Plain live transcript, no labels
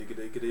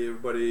G'day,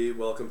 everybody.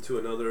 Welcome to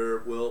another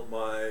Will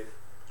My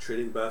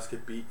Trading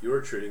Basket Beat Your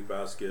Trading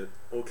Basket.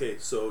 Okay,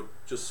 so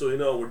just so you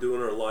know, we're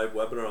doing our live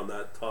webinar on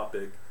that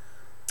topic,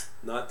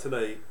 not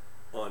tonight,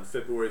 on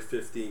February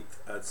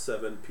 15th at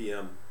 7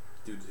 p.m.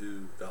 due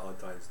to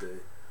Valentine's Day.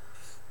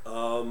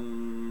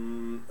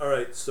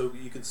 Alright, so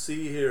you can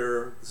see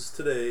here, this is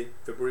today,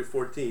 February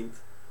 14th,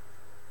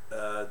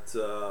 at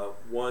 10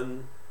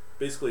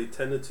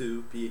 to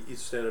 2 Eastern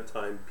Standard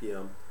Time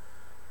p.m.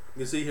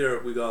 You can see here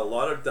we got a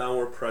lot of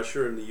downward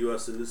pressure in the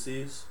U.S.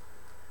 indices.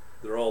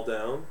 They're all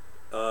down.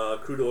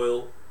 Crude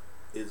oil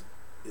is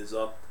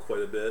up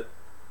quite a bit.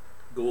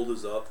 Gold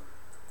is up.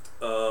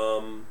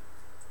 The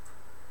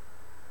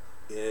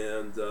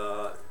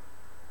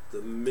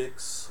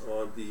mix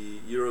on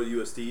the Euro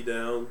USD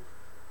down.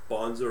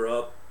 Bonds are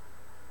up.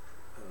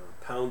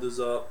 Pound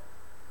is up.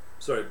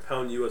 Sorry,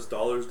 pound US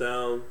dollar's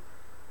down.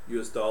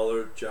 US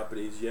dollar,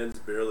 Japanese yen's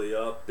barely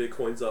up.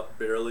 Bitcoin's up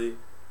barely.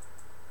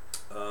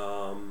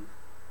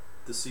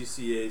 The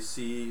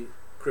CCAC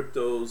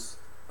cryptos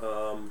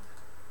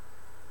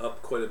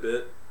up quite a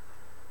bit,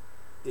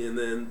 and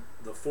then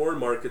the foreign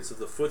markets of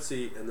the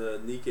FTSE and the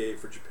Nikkei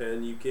for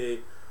Japan, UK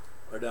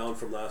are down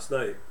from last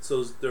night.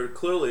 So there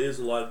clearly is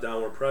a lot of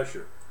downward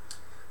pressure.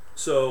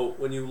 So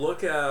when you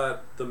look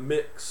at the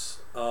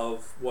mix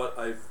of what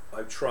I've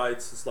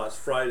tried since last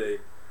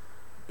Friday,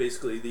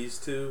 basically these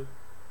two,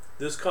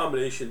 this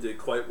combination did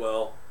quite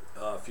well.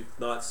 If you've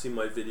not seen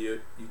my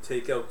video, you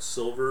take out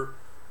silver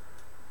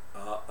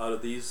out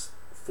of these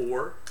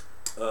four.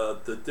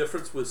 The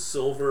difference with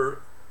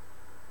silver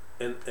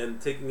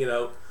and taking it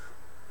out,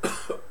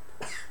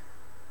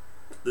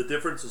 the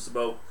difference is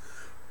about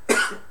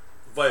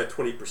via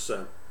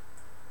 20%.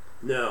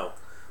 Now,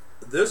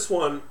 this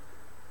one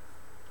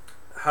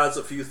has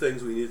a few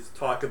things we need to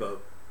talk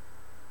about.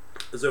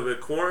 Is over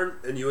corn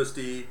and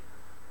USD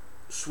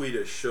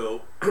Swedish.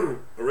 So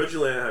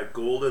originally I had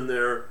gold in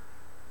there,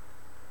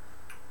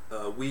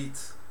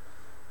 wheat.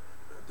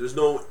 There's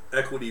no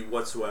equity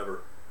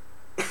whatsoever.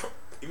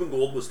 Even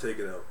gold was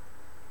taken out.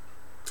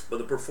 But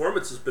the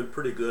performance has been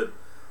pretty good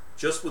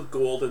just with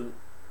gold and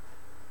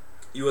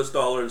US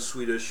dollar and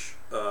Swedish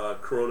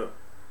krona.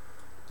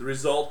 The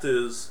result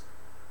is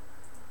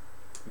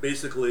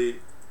basically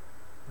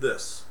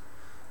this.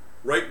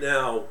 Right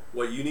now,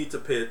 what you need to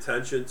pay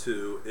attention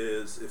to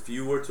is if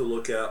you were to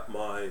look at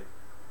my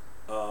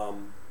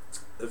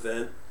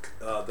event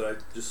that I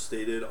just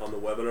stated on the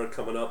webinar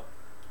coming up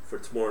for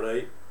tomorrow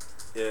night,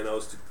 and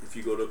if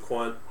you go to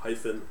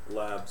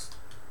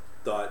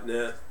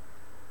quant-labs.net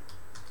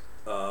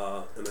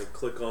and then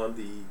click on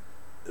the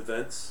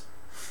events,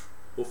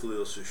 hopefully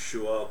it'll just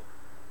show up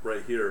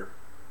right here.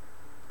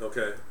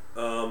 Okay,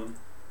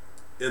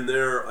 in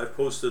there I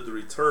posted the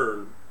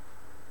return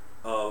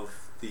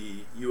of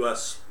the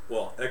US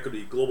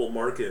equity global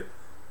market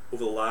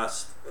over the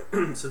last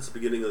since the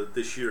beginning of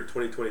this year,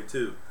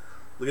 2022.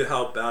 Look at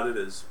how bad it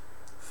is.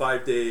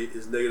 5-day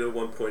is negative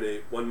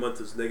 1.8, 1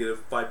 month is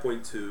negative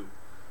 5.2,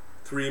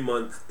 3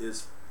 month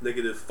is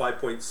negative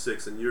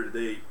 5.6, and year to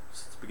date,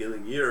 since the beginning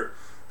of the year,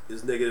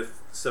 is negative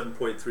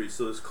 7.3.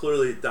 So there's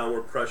clearly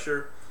downward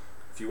pressure.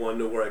 If you want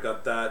to know where I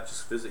got that,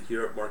 just visit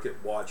here at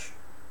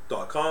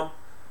marketwatch.com.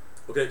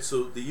 Okay,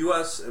 so the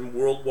US and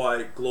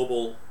worldwide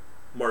global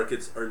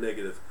markets are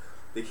negative.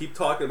 They keep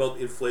talking about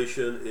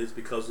inflation is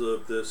because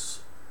of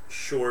this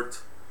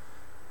shortage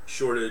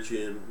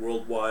in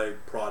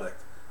worldwide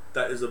product.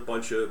 That is a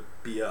bunch of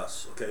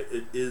BS. Okay,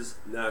 it is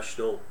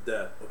national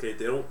debt. Okay,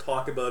 they don't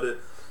talk about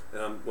it,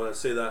 and when I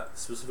say that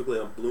specifically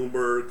on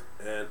Bloomberg,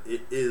 and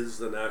it is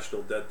the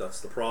national debt that's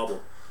the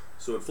problem.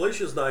 So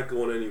inflation is not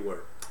going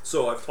anywhere.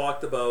 So I've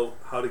talked about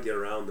how to get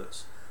around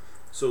this.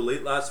 So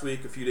late last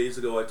week, a few days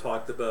ago, I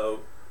talked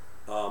about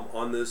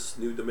on this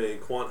new domain,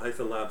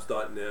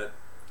 quant-labs.net,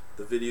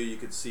 the video you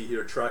can see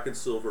here, tracking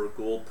silver,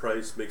 gold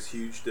price makes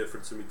huge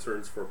difference in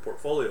returns for a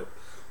portfolio.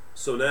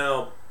 So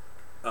now,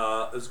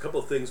 there's a couple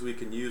of things we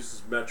can use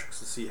as metrics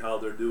to see how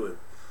they're doing.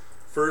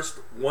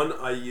 First, one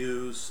I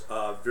use,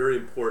 very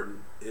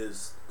important,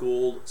 is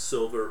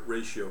gold-silver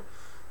ratio.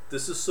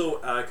 This is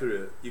so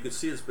accurate. You can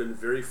see it's been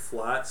very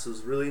flat, so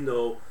there's really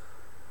no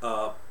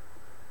up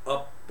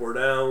or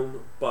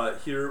down.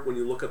 But here, when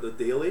you look at the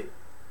daily,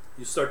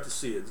 you start to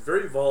see it. It's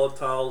very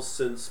volatile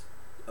since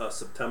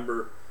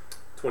September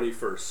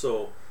 21st.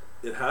 So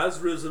it has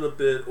risen a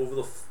bit over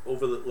the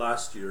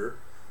last year.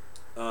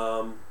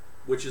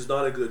 Which is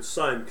not a good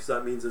sign, because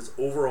that means it's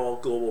overall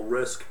global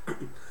risk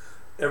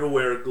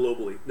everywhere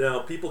globally. Now,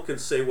 people can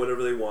say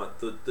whatever they want.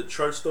 The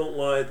charts don't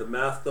lie, the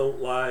math don't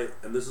lie,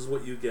 and this is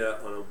what you get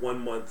on a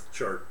 1 month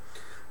chart.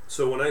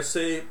 So when I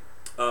say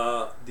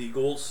the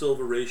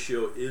gold-silver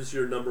ratio is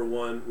your number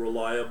one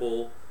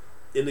reliable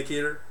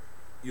indicator,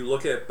 you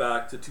look at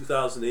back to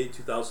 2008,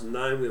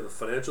 2009, we have the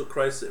financial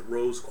crisis. It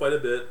rose quite a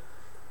bit,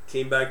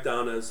 came back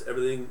down as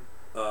everything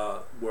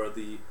where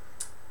the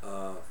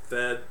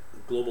Fed,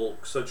 global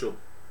central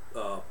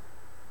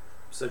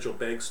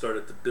banks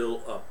started to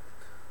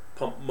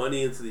pump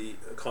money into the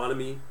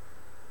economy,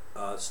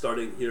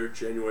 starting here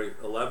January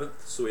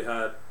 11th. So we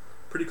had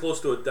pretty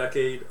close to a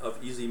decade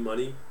of easy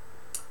money,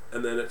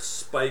 and then it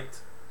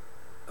spiked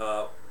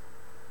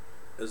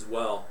as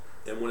well.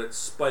 And when it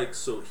spikes,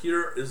 so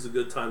here is the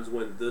good times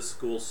when this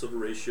gold-silver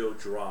ratio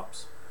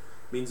drops.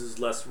 Means there's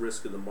less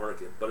risk in the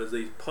market. But as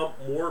they pump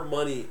more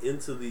money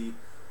into the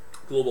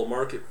global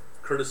market,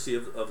 courtesy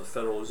of the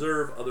Federal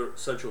Reserve, other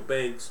central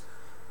banks,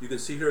 you can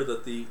see here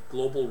that the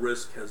global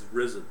risk has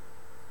risen.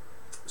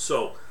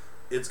 So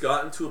it's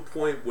gotten to a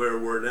point where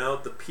we're now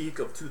at the peak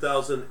of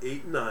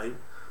 2008 and 9,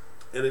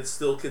 and it's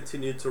still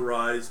continued to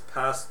rise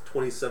past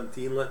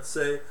 2017, let's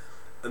say,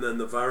 and then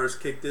the virus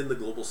kicked in, the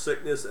global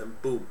sickness,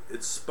 and boom,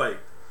 it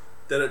spiked.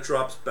 Then it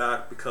drops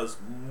back because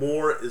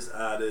more is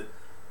added,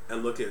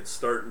 and look at it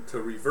starting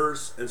to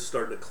reverse and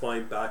starting to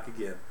climb back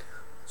again.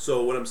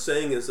 So what I'm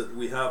saying is that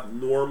we have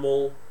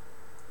normal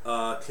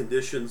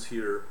conditions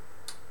here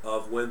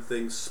of when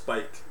things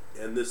spike,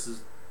 and this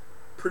is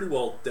pretty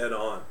well dead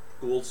on,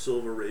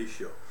 gold-silver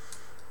ratio.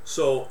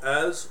 So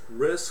as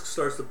risk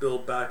starts to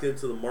build back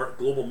into the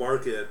global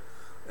market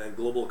and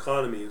global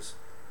economies,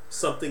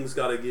 something's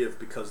got to give,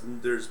 because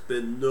there's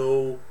been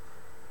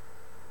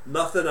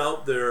nothing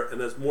out there,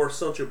 and as more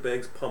central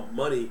banks pump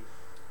money,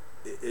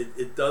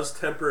 it does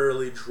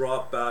temporarily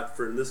drop back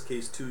for, in this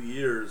case, 2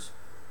 years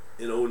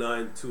in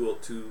 09 to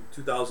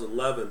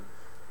 2011,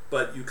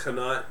 but you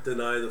cannot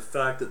deny the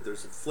fact that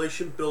there's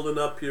inflation building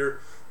up here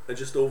and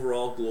just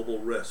overall global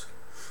risk.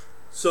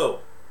 So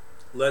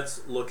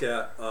let's look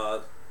at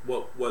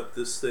what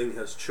this thing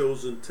has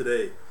chosen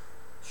today,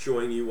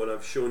 showing you what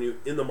I've shown you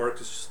in the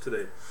markets just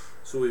today.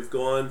 So we've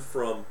gone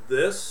from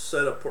this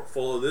set of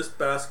portfolio, this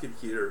basket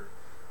here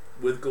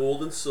with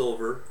gold and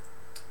silver,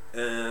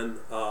 and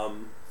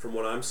from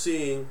what I'm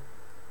seeing,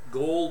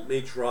 gold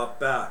may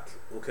drop back,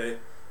 okay,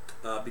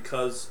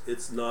 because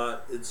it's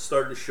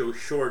starting to show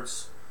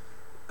shorts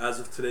as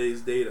of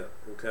today's data,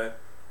 okay.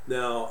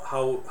 Now,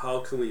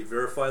 how can we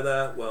verify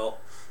that? Well,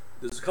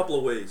 there's a couple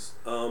of ways.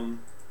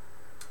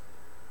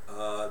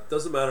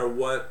 Doesn't matter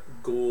what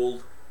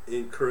gold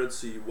in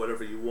currency,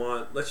 whatever you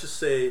want. Let's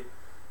just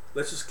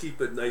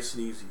keep it nice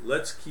and easy.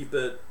 Let's keep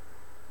it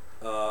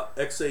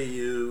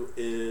XAU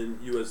in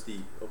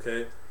USD,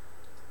 okay?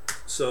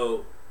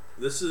 So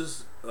this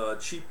is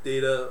cheap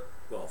data,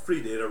 well,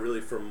 free data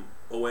really from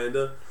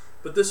Oanda,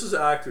 but this is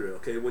accurate,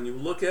 okay? When you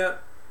look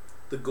at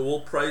the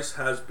gold price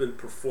has been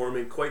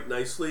performing quite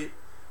nicely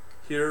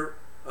here,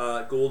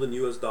 gold in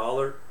US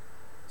dollar.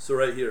 So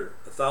right here,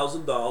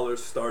 $1,000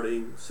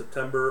 starting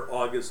September,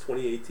 August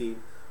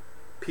 2018,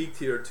 peaked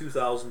here at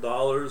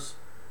 $2,000,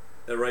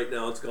 and right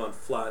now it's gone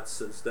flat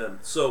since then.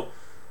 So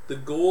the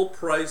gold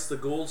price, the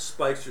gold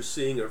spikes you're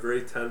seeing are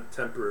very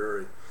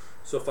temporary.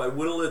 So if I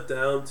whittle it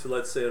down to,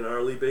 let's say, an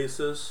hourly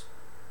basis,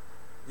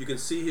 you can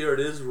see here it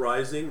is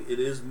rising, it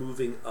is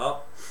moving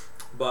up,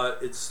 but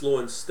it's slow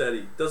and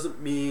steady.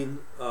 Doesn't mean,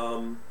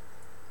 so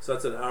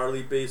that's an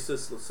hourly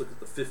basis. Let's look at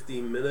the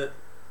 15-minute.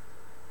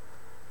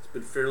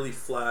 Been fairly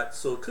flat,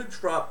 so it could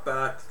drop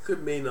back,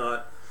 could, may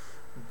not,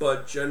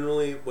 but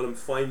generally what I'm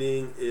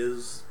finding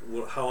is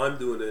how I'm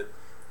doing it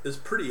is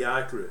pretty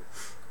accurate.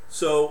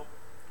 So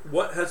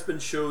what has been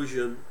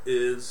chosen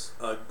is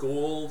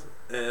gold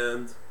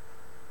and,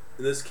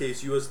 in this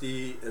case,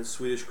 USD and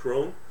Swedish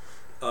krona.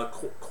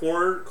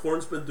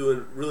 Corn's been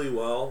doing really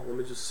well. Let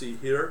me just see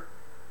here.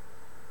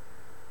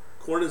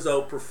 Corn is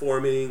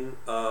outperforming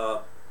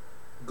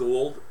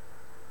gold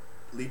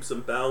leaps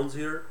and bounds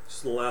here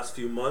just in the last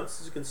few months,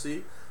 as you can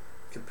see,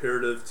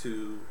 comparative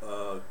to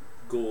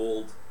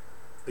gold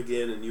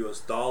again in US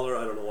dollar.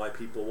 I don't know why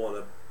people want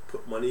to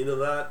put money into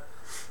that.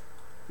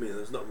 I mean,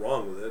 there's nothing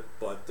wrong with it,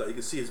 but you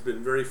can see it's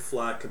been very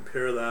flat.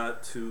 Compare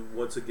that to,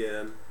 once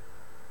again,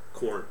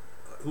 corn.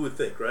 Who would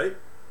think, right?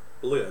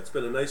 But look at it, it's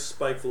been a nice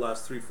spike for the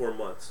last 3-4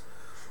 months.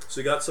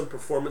 So you got some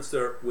performance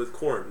there with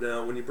corn.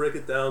 Now when you break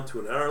it down to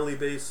an hourly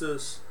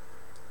basis,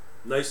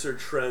 nicer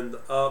trend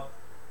up.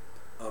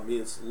 I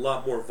mean, it's a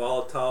lot more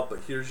volatile,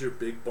 but here's your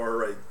big bar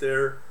right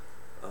there.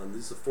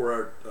 This is a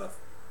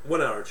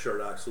 1 hour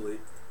chart actually,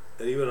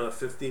 and even on a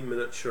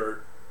 15-minute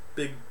chart,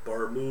 big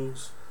bar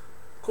moves.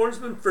 Corn's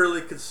been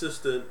fairly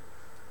consistent,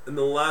 and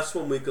the last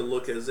one we can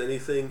look at is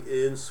anything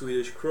in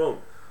Swedish krona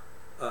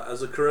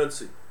as a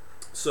currency.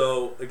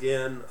 So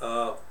again,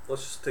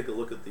 let's just take a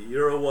look at the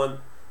euro one.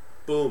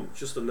 Boom,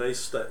 just a nice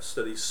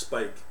steady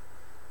spike.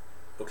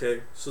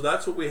 Okay, so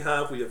that's what we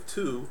have. We have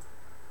two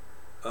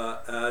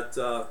at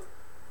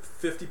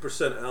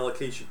 50%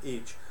 allocation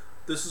each.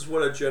 This is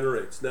what it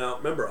generates. Now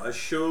remember, I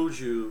showed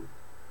you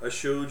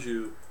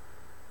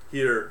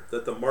here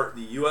that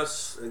the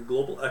US and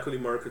global equity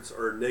markets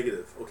are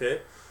negative,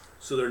 okay?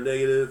 So they're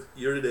negative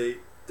year to date,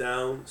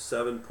 down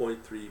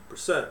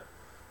 7.3%.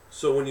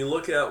 So when you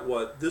look at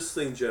what this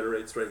thing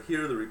generates right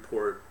here, the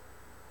report,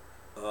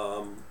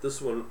 this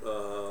one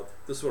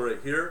right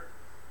here,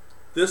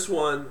 this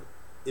one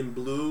in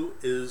blue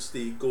is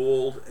the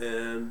gold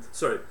and,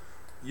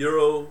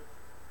 euro,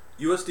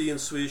 USD and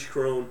Swedish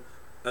krona,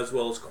 as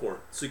well as corn.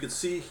 So you can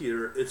see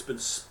here it's been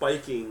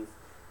spiking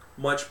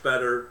much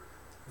better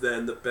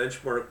than the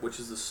benchmark, which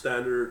is the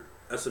standard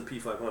S&P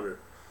 500.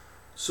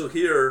 So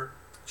here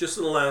just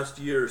in the last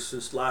year,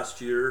 since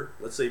last year,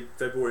 let's say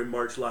February,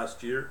 March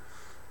last year,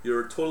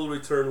 your total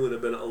return would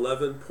have been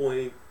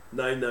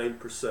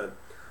 11.99%.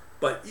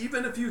 But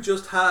even if you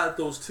just had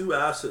those two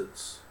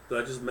assets that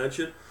I just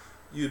mentioned,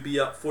 you'd be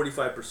up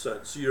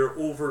 45%. So you're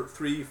over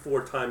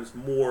 3-4 times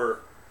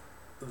more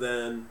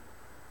than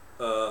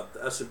the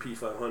S&P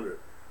 500.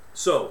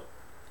 So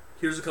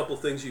here's a couple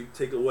of things you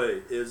take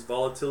away: is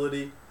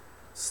volatility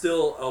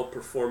still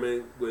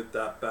outperforming with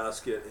that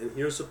basket, and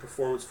here's the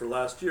performance for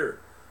last year.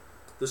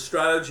 The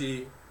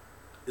strategy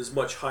is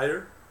much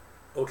higher,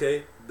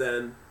 okay,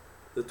 than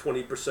the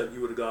 20%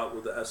 you would have got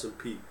with the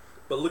S&P.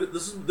 But look at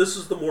this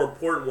is the more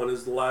important one,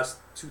 is the last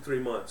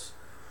 2-3 months.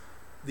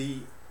 The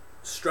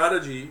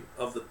strategy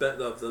of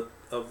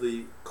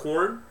the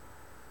corn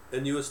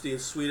and USD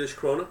and Swedish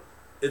krona,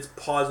 it's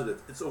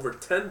positive. It's over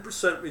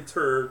 10%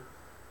 return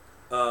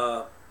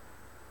for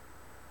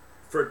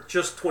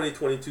just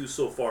 2022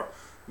 so far.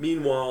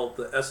 Meanwhile,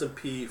 the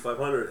S&P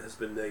 500 has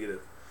been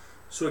negative.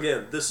 So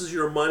again, this is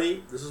your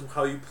money. This is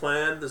how you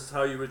plan. This is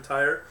how you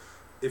retire.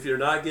 If you're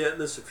not getting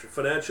this, if your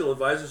financial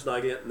advisor's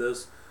not getting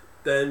this,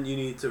 then you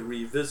need to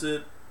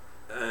revisit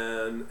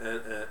and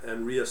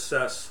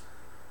reassess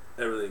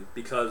everything,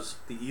 because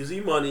the easy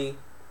money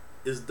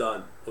is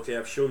done. Okay,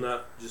 I've shown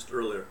that just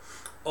earlier.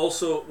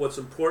 Also, what's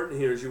important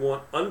here is you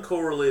want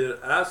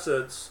uncorrelated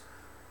assets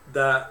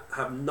that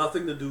have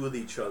nothing to do with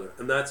each other,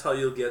 and that's how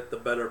you'll get the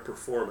better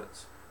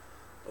performance.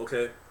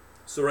 Okay,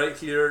 so right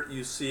here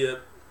you see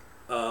it.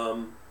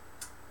 So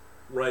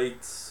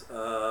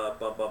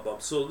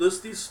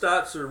these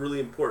stats are really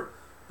important.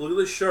 Look at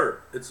this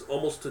chart; it's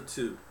almost to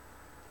 2.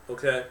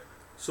 Okay,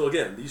 so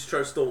again, these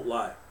charts don't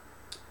lie.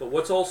 But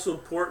what's also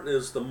important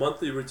is the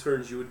monthly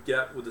returns you would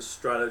get with this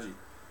strategy.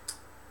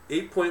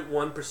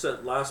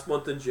 8.1% last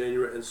month in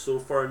January, and so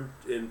far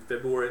in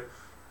February,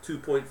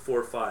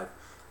 2.45.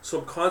 So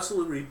I'm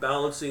constantly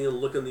rebalancing and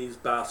looking at these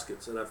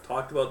baskets, and I've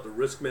talked about the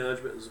risk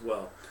management as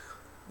well.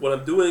 What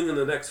I'm doing in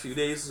the next few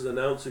days is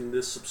announcing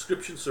this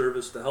subscription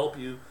service to help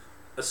you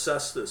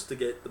assess this, to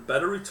get the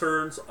better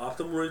returns,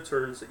 optimal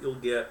returns that you'll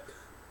get,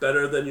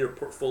 better than your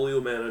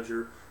portfolio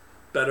manager,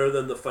 better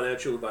than the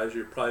financial advisor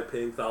you're probably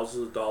paying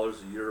thousands of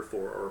dollars a year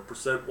for, or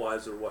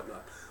percent-wise or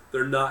whatnot.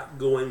 They're not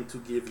going to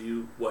give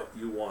you what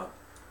you want.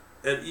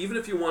 And even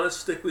if you want to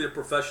stick with a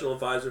professional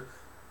advisor,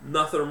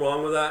 nothing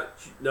wrong with that.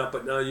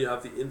 But now you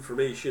have the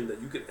information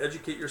that you can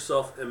educate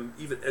yourself and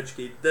even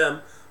educate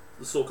them,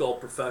 the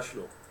so-called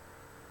professional.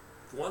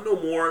 If you want to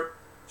know more,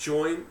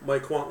 join my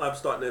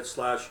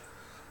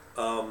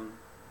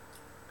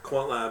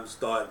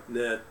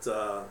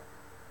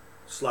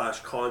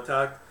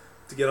quantlabs.net/contact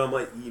to get on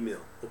my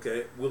email.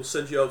 Okay, we'll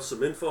send you out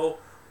some info,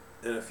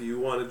 and if you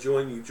want to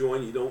join, you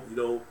join. You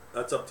don't.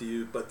 That's up to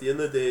you. But at the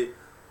end of the day,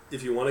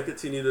 if you want to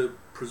continue to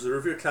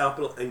preserve your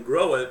capital and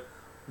grow it,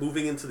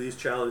 moving into these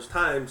challenged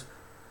times,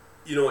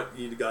 you know what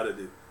you got to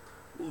do.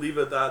 We'll leave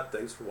it at that.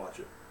 Thanks for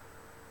watching.